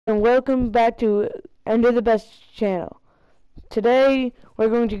and welcome back to Ender the Best channel. Today we're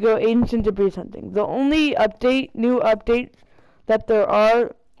going to go ancient debris hunting. The only new update that there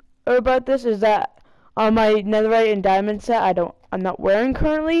are about this is that on my netherite and diamond set I'm not wearing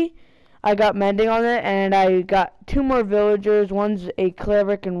currently, I got mending on it and I got two more villagers. One's a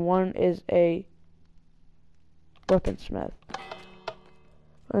cleric and one is a weaponsmith.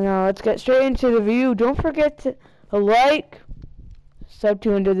 Now let's get straight into the video. Don't forget to like, sub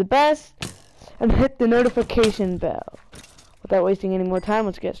to Ender the Best, and hit the notification bell. Without wasting any more time,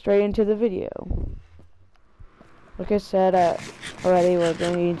 let's get straight into the video. Like I said already, we're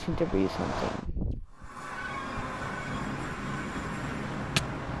going ancient debris hunting.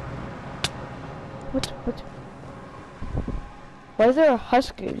 What? Why is there a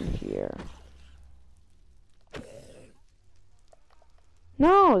husk in here?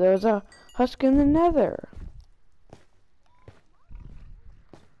 No, there's a husk in the nether.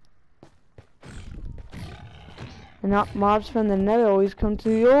 And not mobs from the nether always come to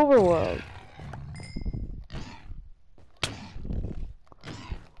the overworld.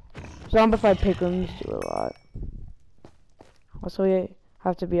 Zombified piglins do a lot. Also, we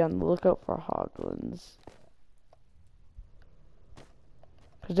have to be on the lookout for hoglins.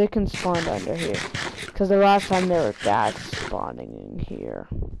 Because they can spawn under here. Because the last time there were gas spawning in here.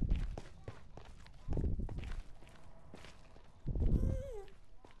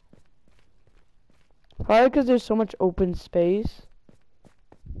 Probably because there's so much open space.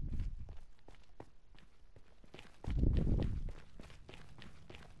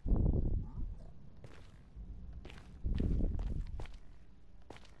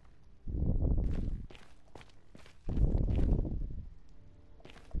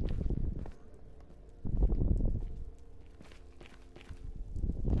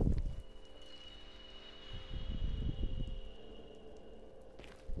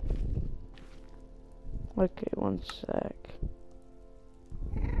 Okay, one sec.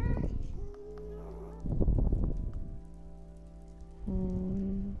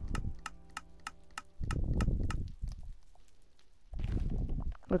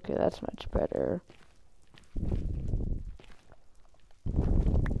 Okay, that's much better.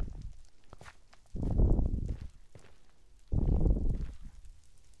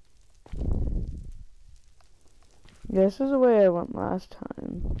 Yeah, this is the way I went last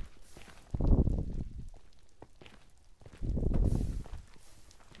time.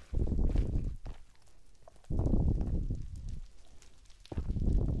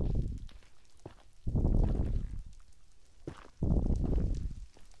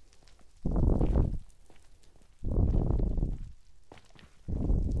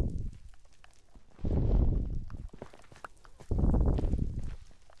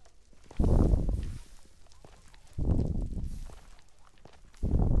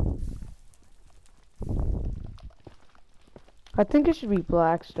 I think it should be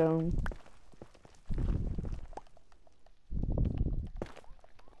blackstone.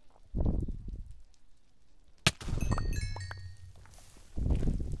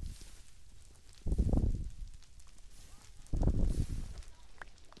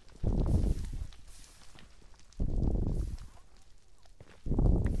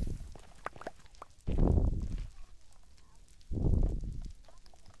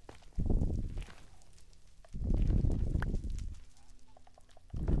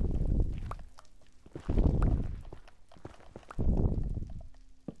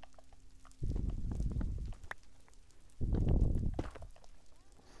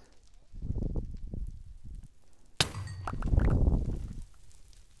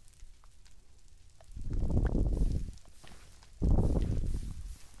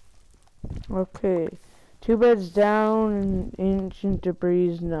 Okay, 2 beds down and ancient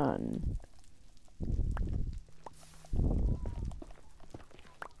debris none.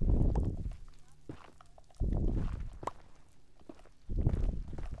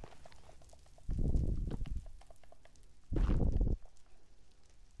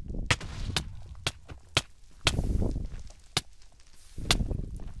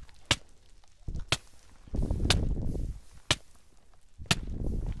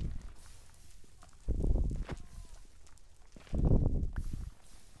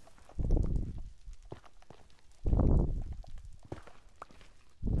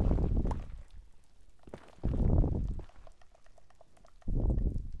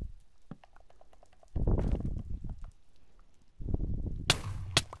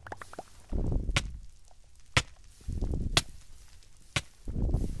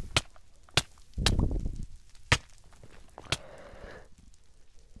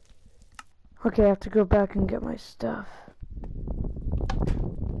 Okay, I have to go back and get my stuff.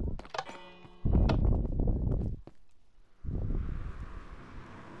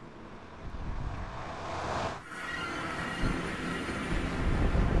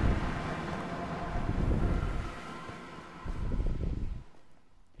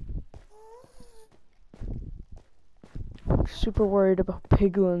 Super worried about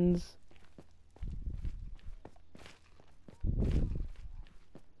piglins.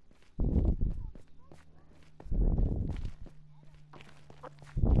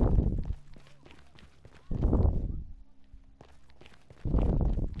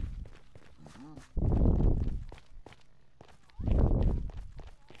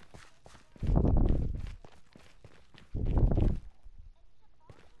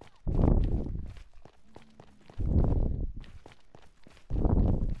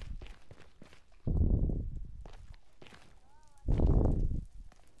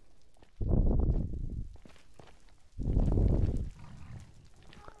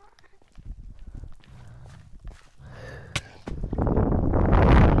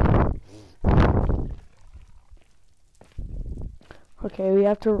 Okay, we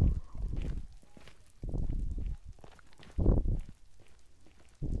have to...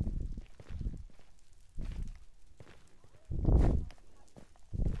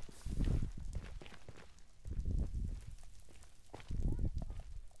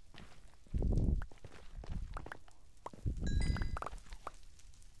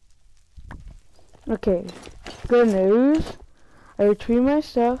 Okay, good news. I retrieved my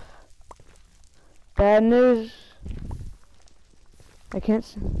stuff. Bad news. I can't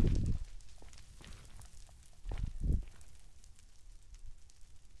s-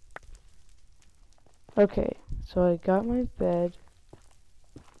 Okay, so I got my bed.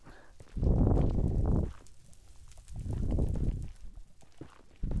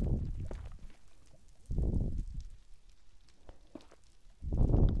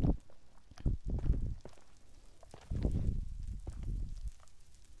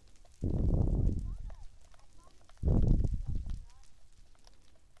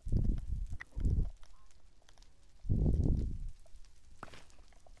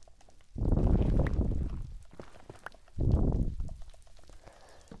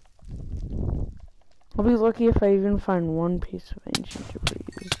 I'll be lucky if I even find one piece of ancient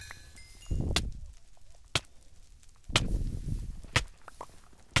debris.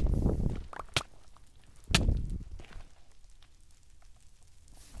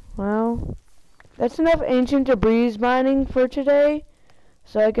 Well, that's enough ancient debris mining for today.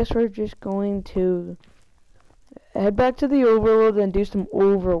 So I guess we're just going to head back to the overworld and do some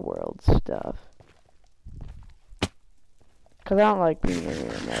overworld stuff. Cause I don't like being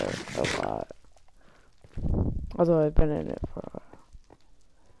in there a lot. Although I've been in it for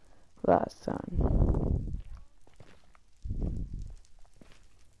last time.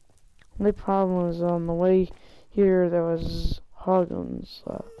 The problem was on the way here there was hoglins.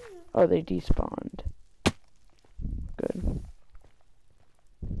 Oh, they despawned. Good.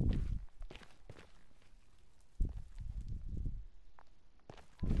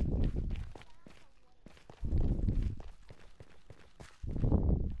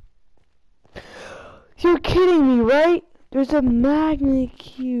 You're kidding me, right? There's a magnet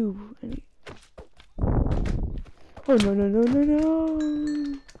cube. Oh, no, no, no, no,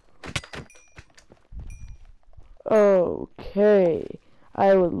 no. Okay.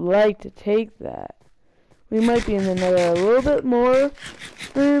 I would like to take that. We might be in the nether a little bit more,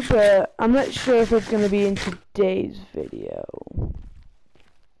 but I'm not sure if it's going to be in today's video.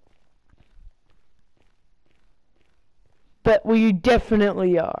 But we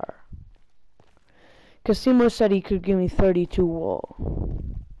definitely are. Because Simo said he could give me 32 wool.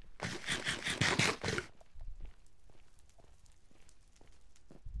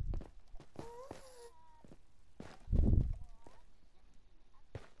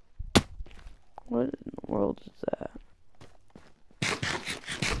 What in the world is that?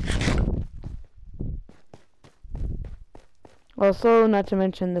 Also, not to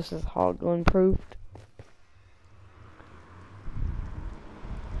mention this is hoglin proofed.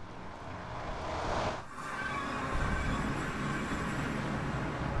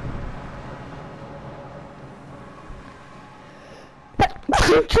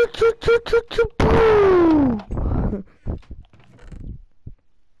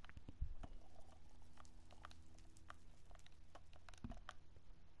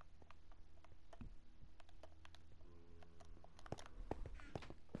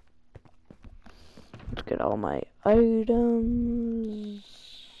 Let's get all my items.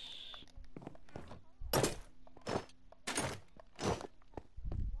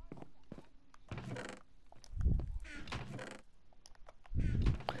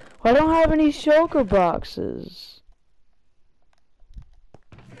 I don't have any shulker boxes.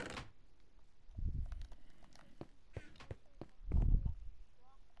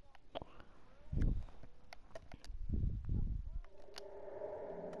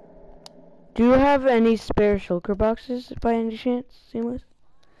 Do you have any spare shulker boxes by any chance, Seamless?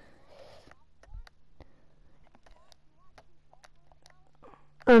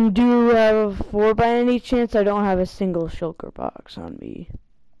 Do you have 4 by any chance? I don't have a single shulker box on me.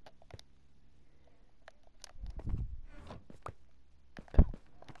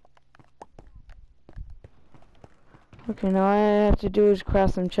 Okay, now all I have to do is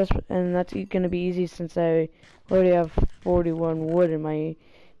craft some chests, and that's gonna be easy since I already have 41 wood in my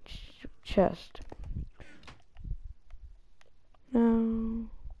chest. Now,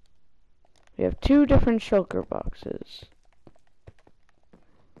 we have 2 different shulker boxes.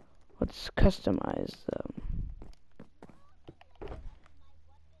 Let's customize them.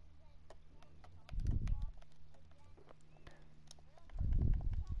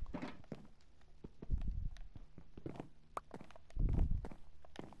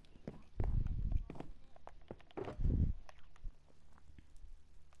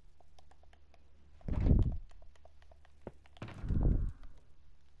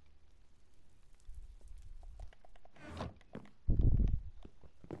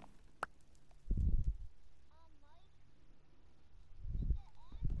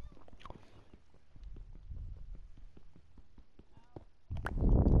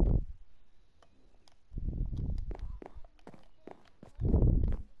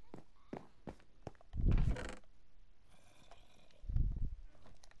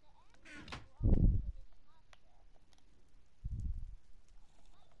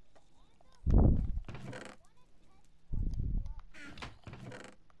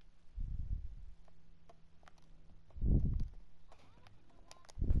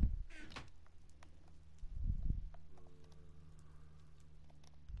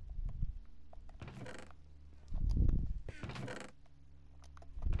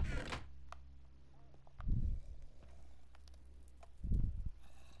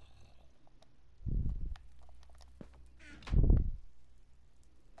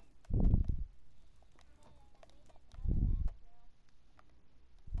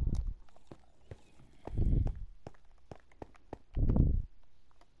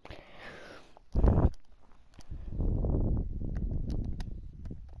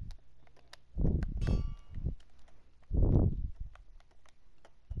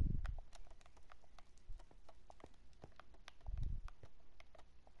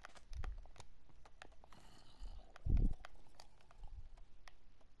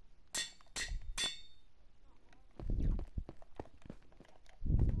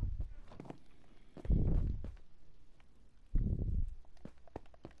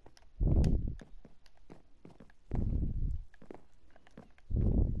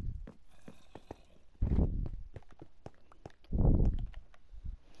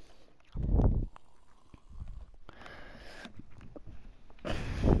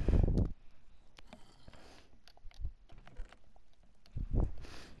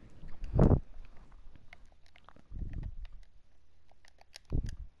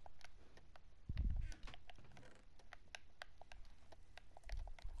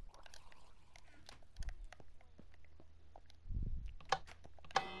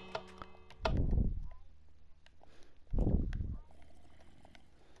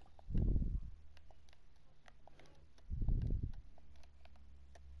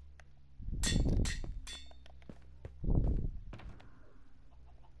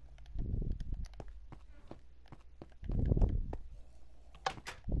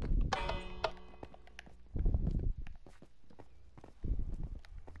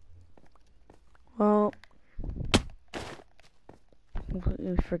 Well,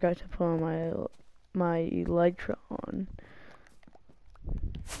 completely forgot to put on my elytra on.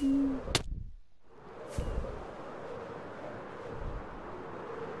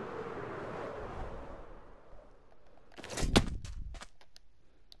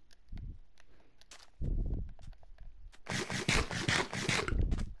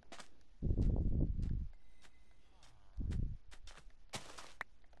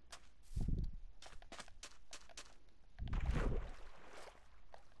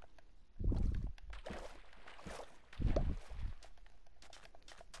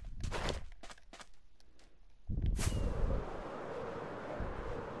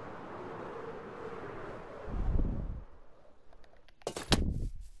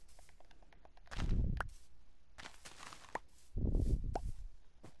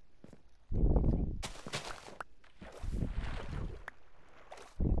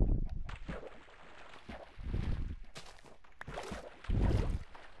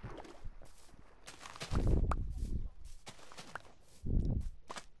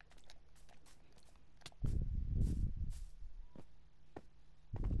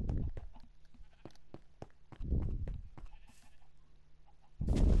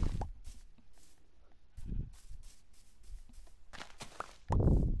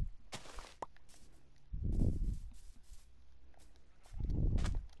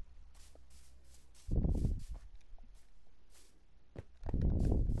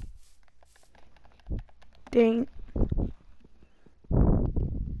 Dang.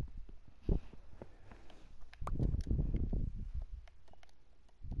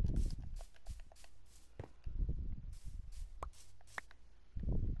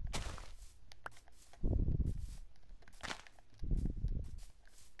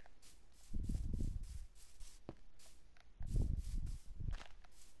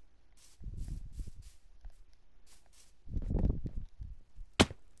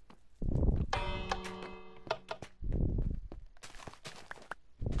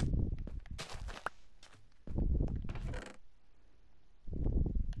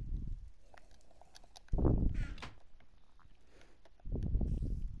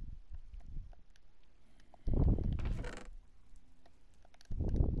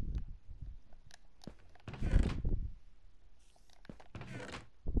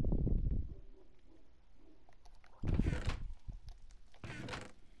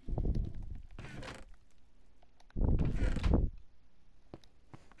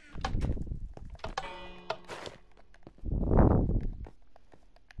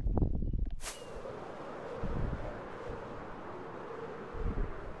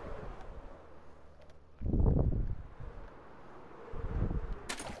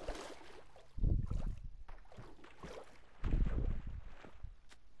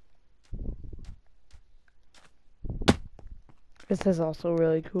 This is also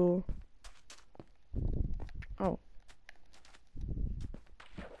really cool. Oh.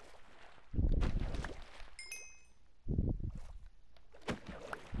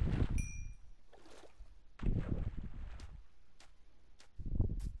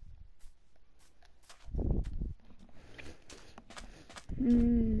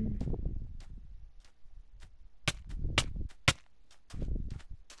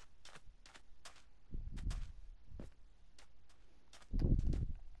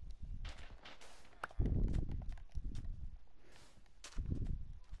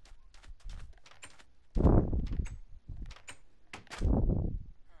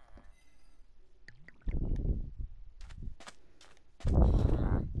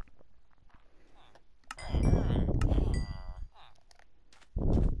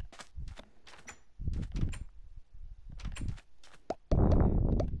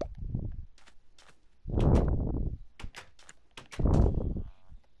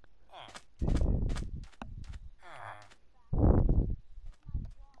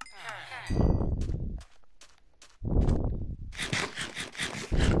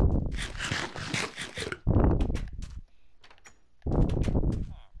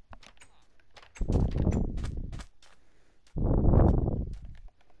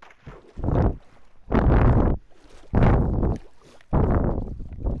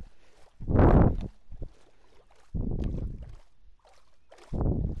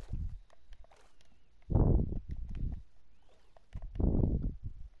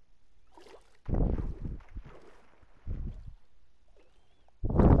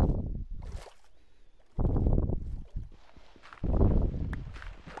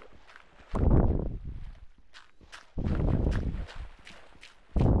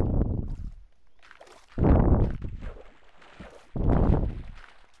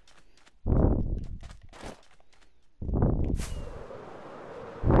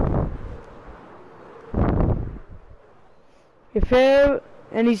 If there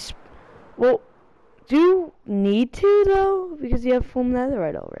any, well, do you need to though? Because you have full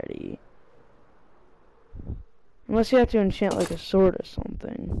netherite already. Unless you have to enchant like a sword or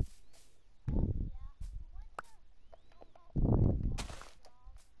something.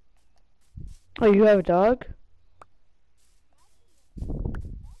 Oh, you have a dog?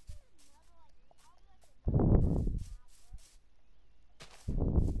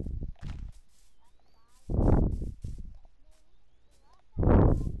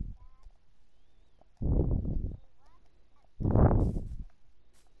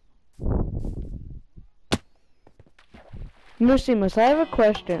 Musimus, I have a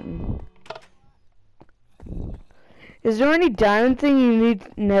question. Is there any diamond thing you need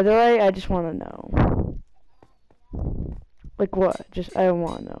netherite? I just want to know. Like what? Just, I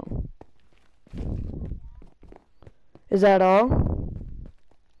want to know. Is that all?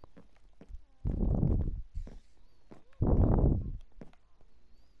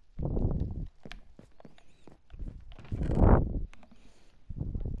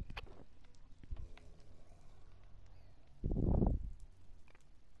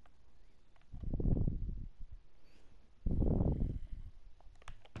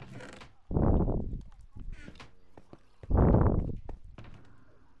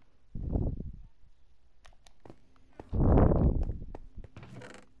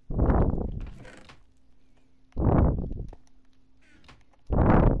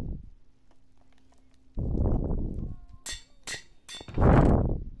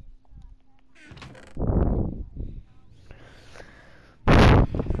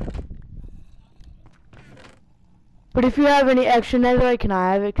 But if you have any extra netherite, can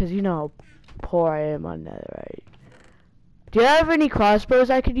I have it? Because you know how poor I am on netherite. Do you have any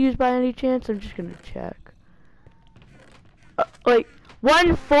crossbows I could use by any chance? I'm just gonna check. Like,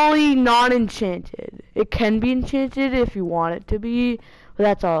 one fully non-enchanted. It can be enchanted if you want it to be, but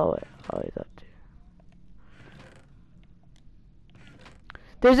that's always up to.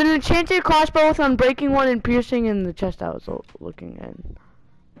 There's an enchanted crossbow with unbreaking one and piercing in the chest I was looking in.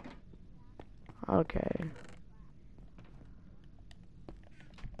 Okay.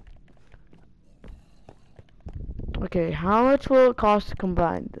 Okay, how much will it cost to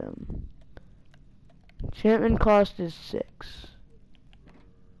combine them? Enchantment cost is 6.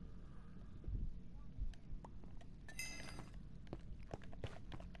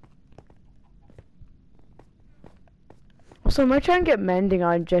 So I might try and get mending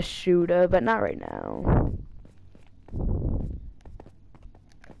on just shooter, but not right now.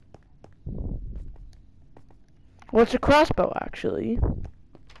 Well, it's a crossbow, actually.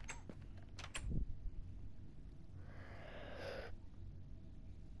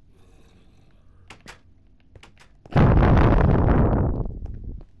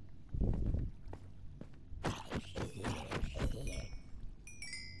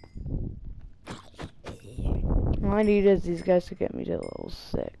 All I need is these guys to get me to level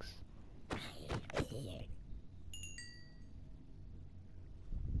 6.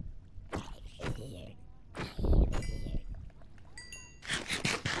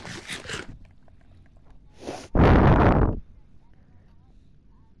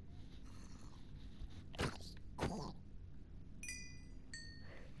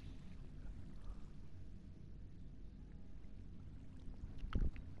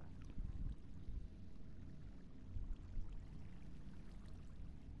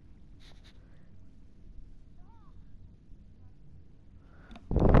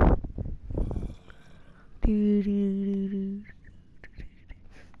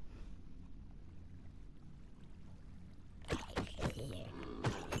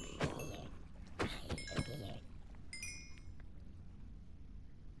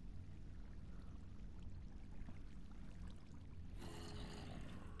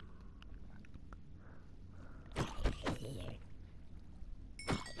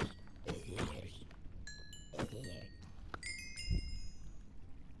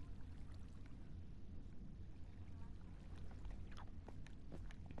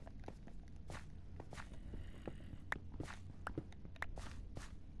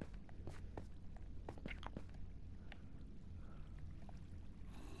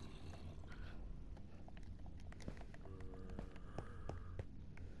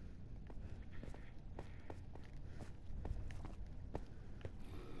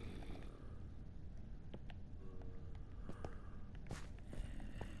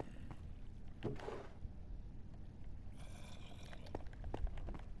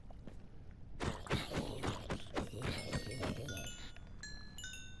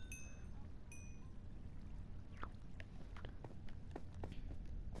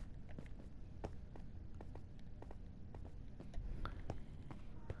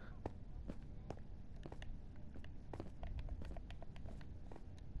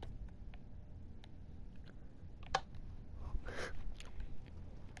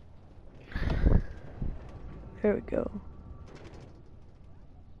 There we go.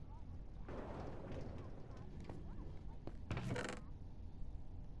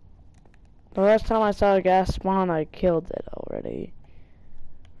 The last time I saw a gas spawn, I killed it already.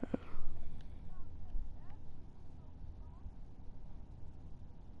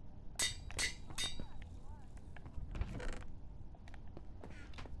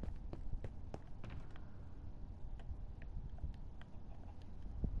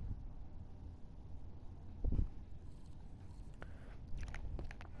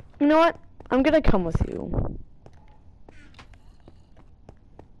 You know what? I'm gonna come with you.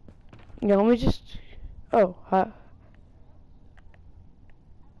 Yeah, let me just... Oh,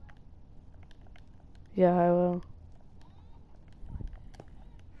 yeah, I will.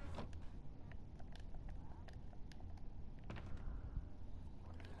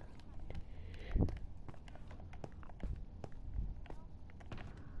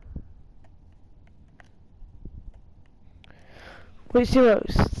 Wait,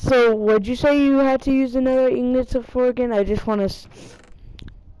 so what'd you say you had to use another ingots for again? I just want to...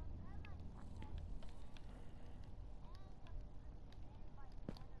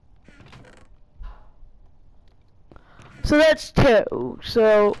 So that's 2.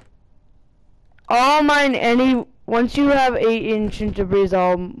 So I'll mine any... Once you have 8 ancient debris,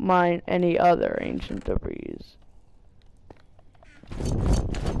 I'll mine any other ancient debris.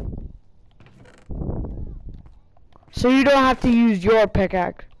 So you don't have to use your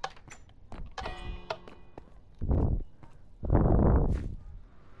pickaxe.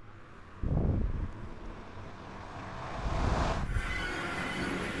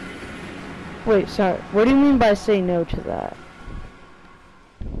 Wait, sorry. What do you mean by say no to that?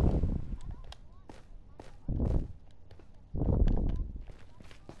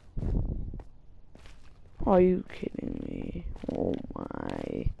 Are you kidding me? Oh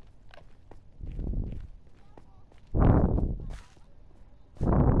my.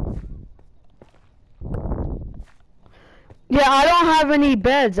 Yeah, I don't have any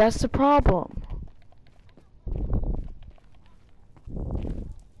beds. That's the problem.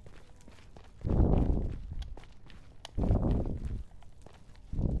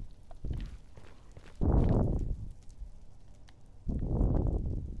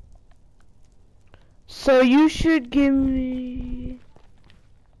 So you should give me...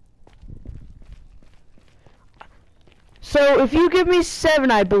 So if you give me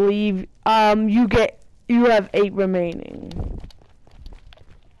 7, I believe, you have 8 remaining.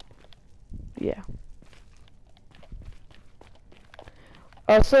 Yeah.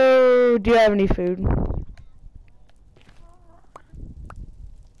 Also, do you have any food?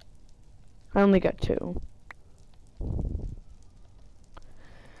 I only got 2.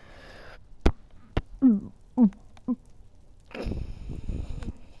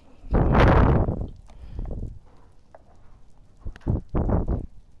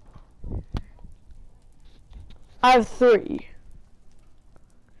 I have 3.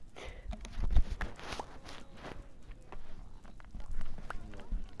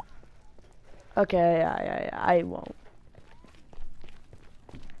 Okay, I won't.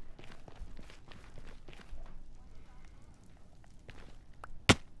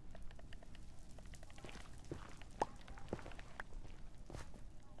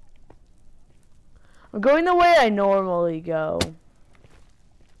 I'm going the way I normally go.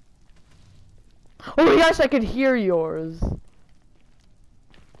 Oh my gosh, I could hear yours.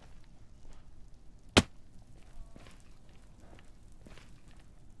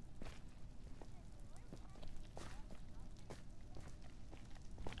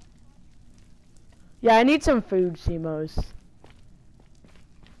 Yeah, I need some food, Simos.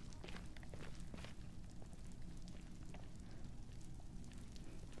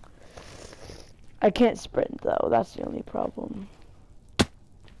 I can't sprint though, that's the only problem.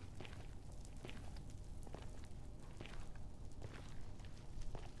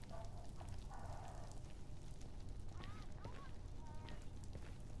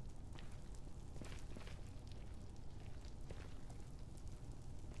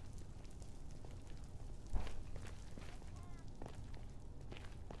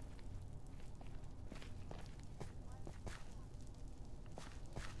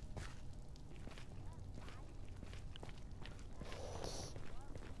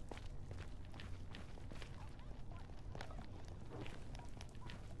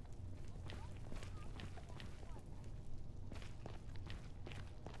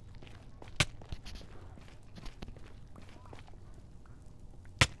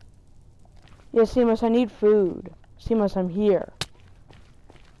 Yeah, Seamus, I need food. Seamus, I'm here.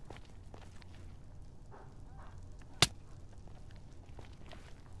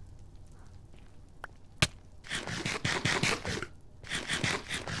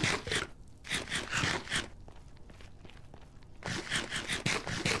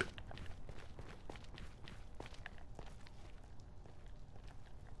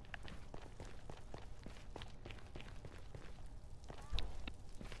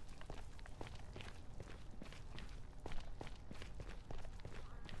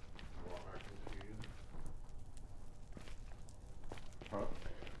 Huh?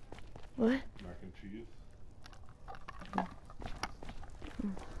 What? Mac and cheese?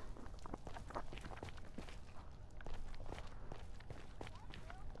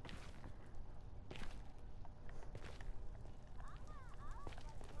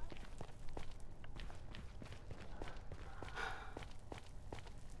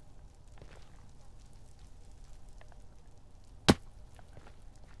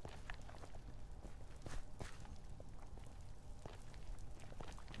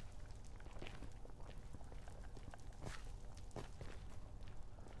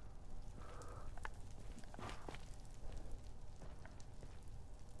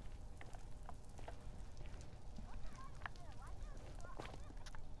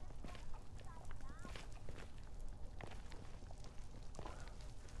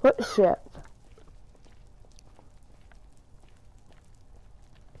 What ship?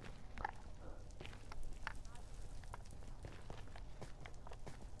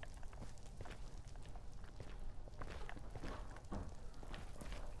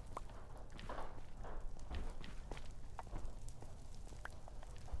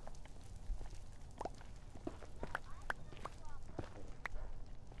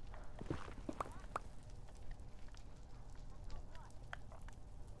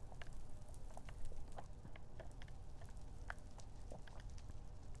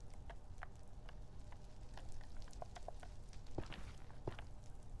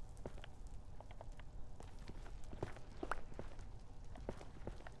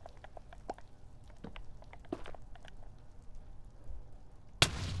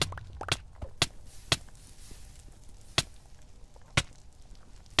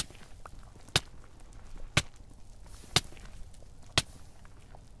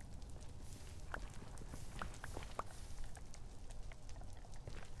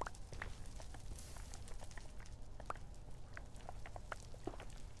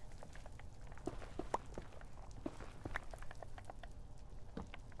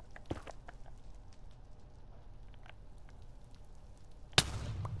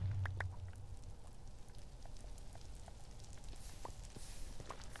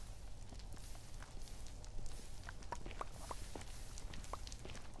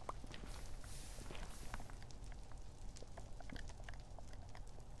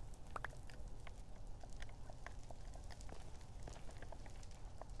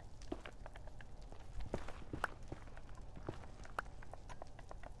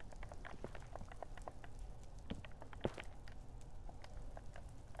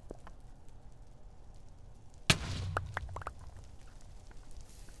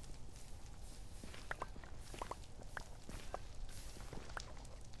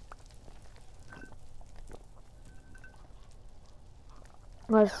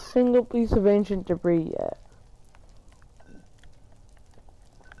 Not a single piece of ancient debris yet.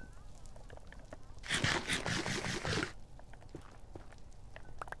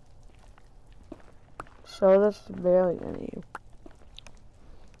 So that's barely any.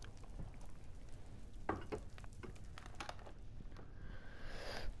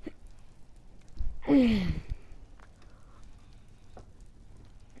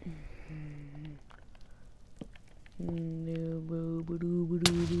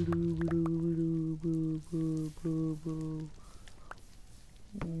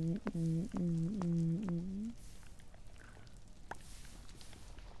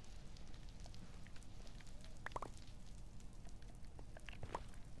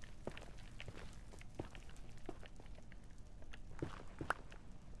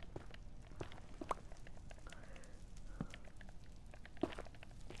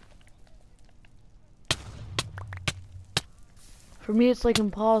 For me, it's like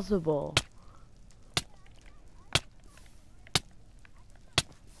impossible.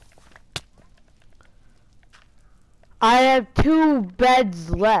 I have 2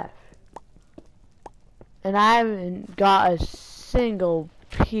 beds left. And I haven't got a single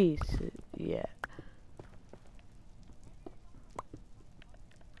piece yet.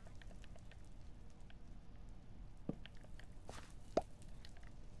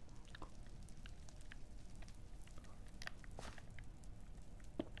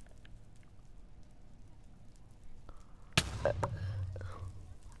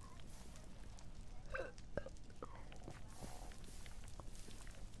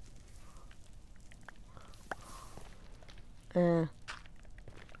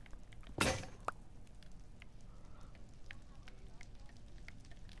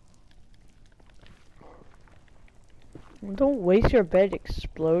 Don't waste your bed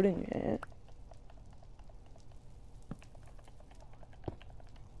exploding it.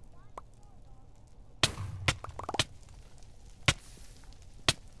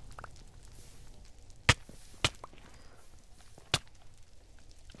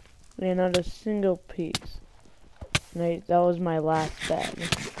 Yeah, not a single piece. That was my last bed.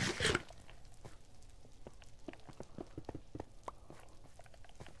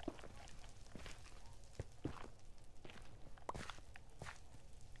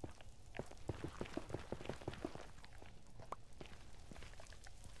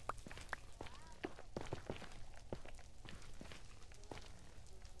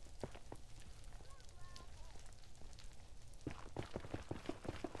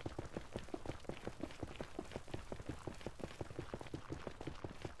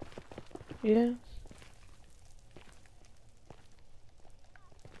 Yes.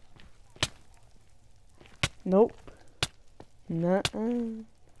 Nope. Nuh-uh.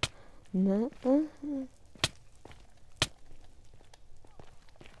 Nuh-uh.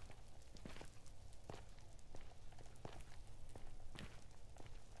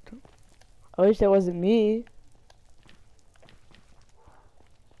 I wish that wasn't me.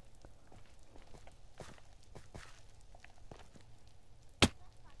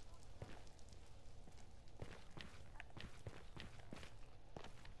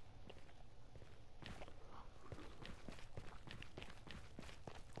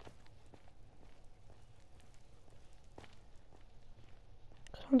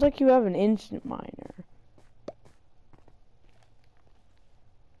 Sounds like you have an instant miner.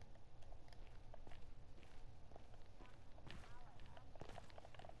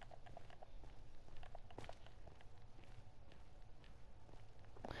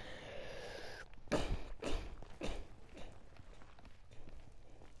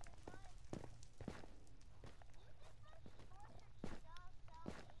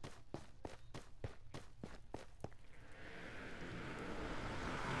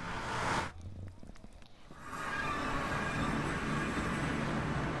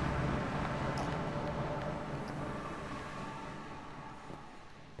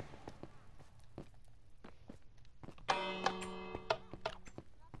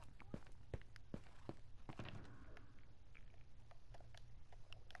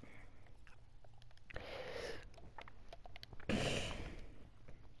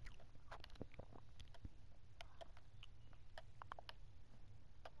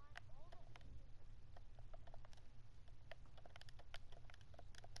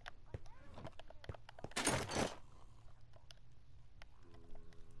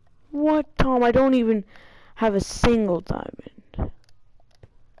 What, Tom? I don't even have a single diamond.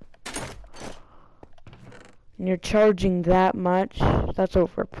 And you're charging that much? That's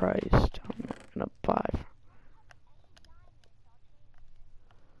overpriced. I'm not gonna buy.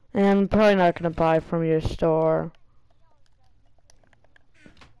 And I'm probably not gonna buy from your store.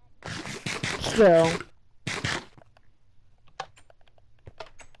 still.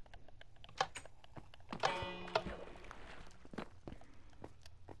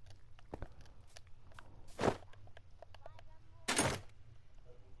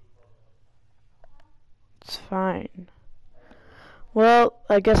 It's fine. Well,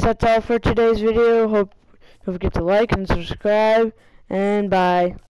 I guess that's all for today's video. Hope don't forget to like and subscribe, and bye.